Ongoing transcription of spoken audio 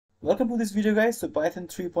Welcome to this video, guys. So Python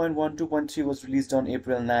 3.12.3 was released on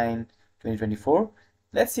April 9, 2024.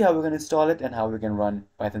 Let's see how we can install it and how we can run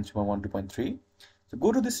Python 3.12.3. So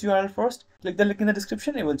go to this URL first, click the link in the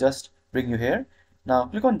description, it will just bring you here. Now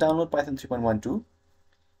click on download Python 3.12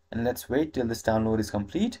 and let's wait till this download is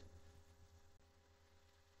complete.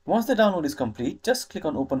 Once the download is complete, just click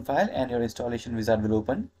on open file and your installation wizard will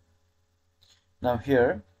open. Now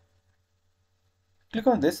here, click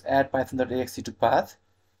on this add python.exe to path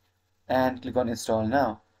and click on install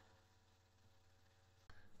now.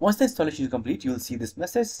 Once the installation is complete, you will see this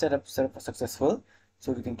message setup successful.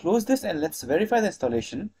 So we can close this and let's verify the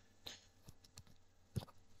installation.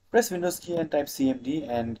 Press Windows key and type cmd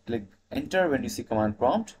and click enter when you see command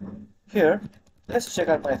prompt. Here, let's check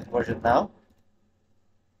our Python version now.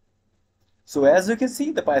 So as you can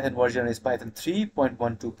see, the Python version is Python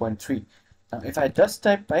 3.12.3. Now if I just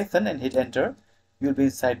type Python and hit enter, you'll be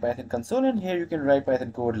inside Python console, and here you can write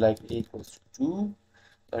Python code like a equals to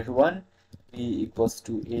 1, b equals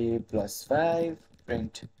to a plus 5,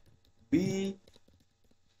 print b,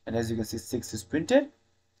 and as you can see 6 is printed.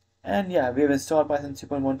 And yeah, we have installed Python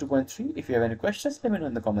 3.12.3. If you have any questions, let me know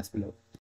in the comments below.